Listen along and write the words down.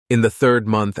In the 3rd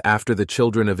month after the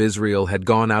children of Israel had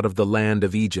gone out of the land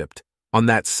of Egypt, on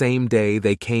that same day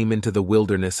they came into the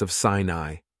wilderness of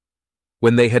Sinai.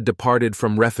 When they had departed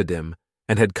from Rephidim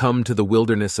and had come to the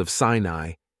wilderness of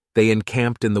Sinai, they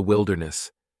encamped in the wilderness,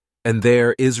 and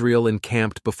there Israel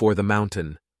encamped before the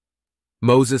mountain.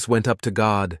 Moses went up to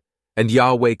God, and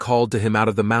Yahweh called to him out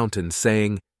of the mountain,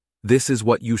 saying, "This is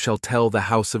what you shall tell the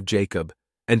house of Jacob,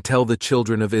 and tell the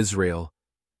children of Israel.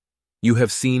 You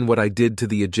have seen what I did to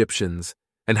the Egyptians,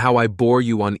 and how I bore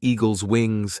you on eagle's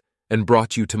wings, and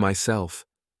brought you to myself.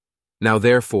 Now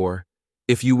therefore,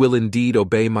 if you will indeed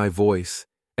obey my voice,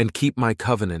 and keep my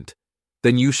covenant,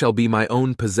 then you shall be my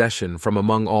own possession from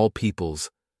among all peoples,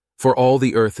 for all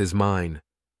the earth is mine.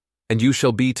 And you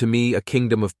shall be to me a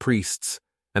kingdom of priests,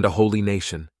 and a holy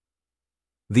nation.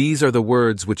 These are the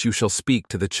words which you shall speak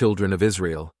to the children of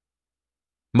Israel."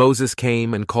 Moses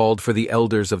came and called for the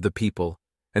elders of the people,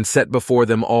 and set before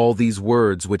them all these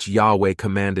words which Yahweh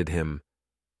commanded him.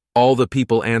 All the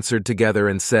people answered together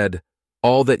and said,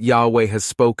 "All that Yahweh has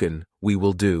spoken, we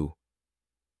will do."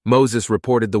 Moses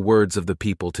reported the words of the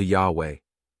people to Yahweh.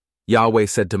 Yahweh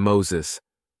said to Moses,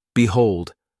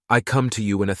 "Behold, I come to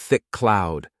you in a thick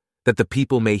cloud, that the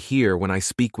people may hear when I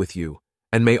speak with you,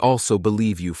 and may also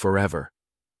believe you forever."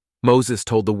 Moses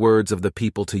told the words of the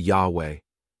people to Yahweh.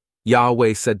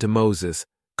 Yahweh said to Moses,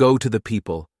 "Go to the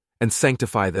people, and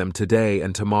sanctify them today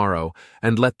and tomorrow,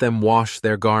 and let them wash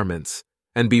their garments,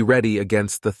 and be ready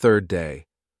against the 3rd day.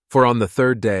 For on the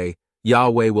 3rd day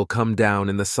Yahweh will come down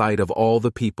in the sight of all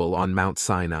the people on Mount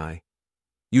Sinai.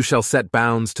 You shall set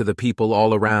bounds to the people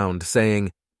all around,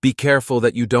 saying, 'Be careful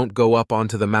that you don't go up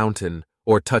onto the mountain,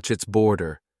 or touch its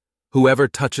border. Whoever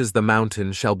touches the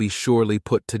mountain shall be surely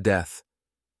put to death.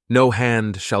 No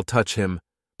hand shall touch him,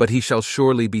 but he shall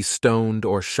surely be stoned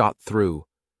or shot through.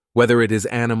 Whether it is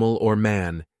animal or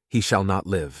man, he shall not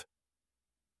live.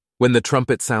 When the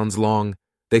trumpet sounds long,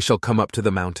 they shall come up to the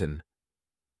mountain.'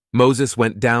 Moses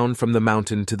went down from the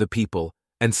mountain to the people,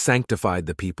 and sanctified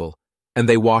the people, and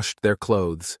they washed their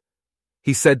clothes.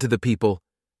 He said to the people,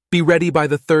 'Be ready by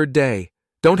the 3rd day.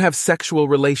 Don't have sexual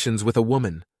relations with a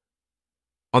woman.'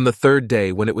 On the 3rd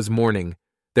day, when it was morning,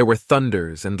 there were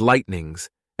thunders and lightnings,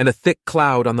 and a thick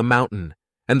cloud on the mountain,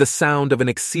 and the sound of an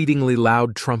exceedingly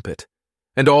loud trumpet,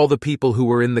 and all the people who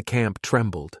were in the camp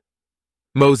trembled.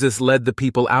 Moses led the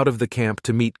people out of the camp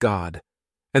to meet God,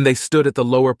 and they stood at the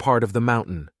lower part of the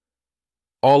mountain.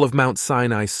 All of Mount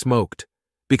Sinai smoked,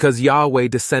 because Yahweh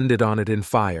descended on it in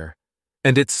fire,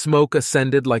 and its smoke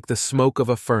ascended like the smoke of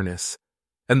a furnace,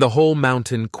 and the whole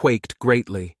mountain quaked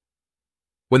greatly.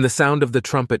 When the sound of the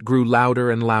trumpet grew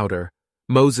louder and louder,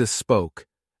 Moses spoke,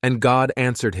 and God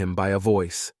answered him by a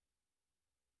voice.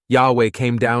 Yahweh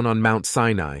came down on Mount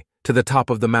Sinai, to the top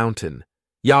of the mountain.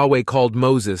 Yahweh called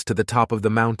Moses to the top of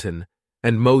the mountain,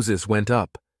 and Moses went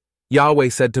up. Yahweh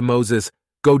said to Moses,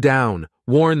 "Go down,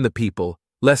 warn the people,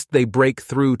 lest they break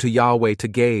through to Yahweh to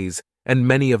gaze, and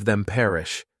many of them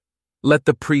perish. Let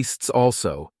the priests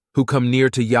also, who come near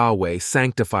to Yahweh,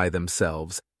 sanctify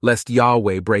themselves, lest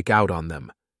Yahweh break out on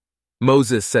them."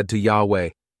 Moses said to Yahweh,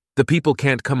 "The people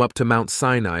can't come up to Mount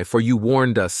Sinai, for you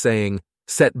warned us, saying,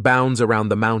 'Set bounds around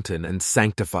the mountain and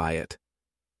sanctify it.'"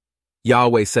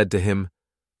 Yahweh said to him,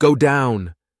 "Go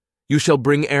down. You shall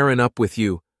bring Aaron up with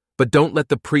you, but don't let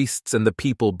the priests and the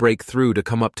people break through to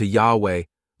come up to Yahweh,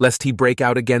 lest he break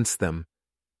out against them."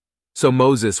 So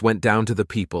Moses went down to the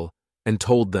people and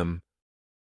told them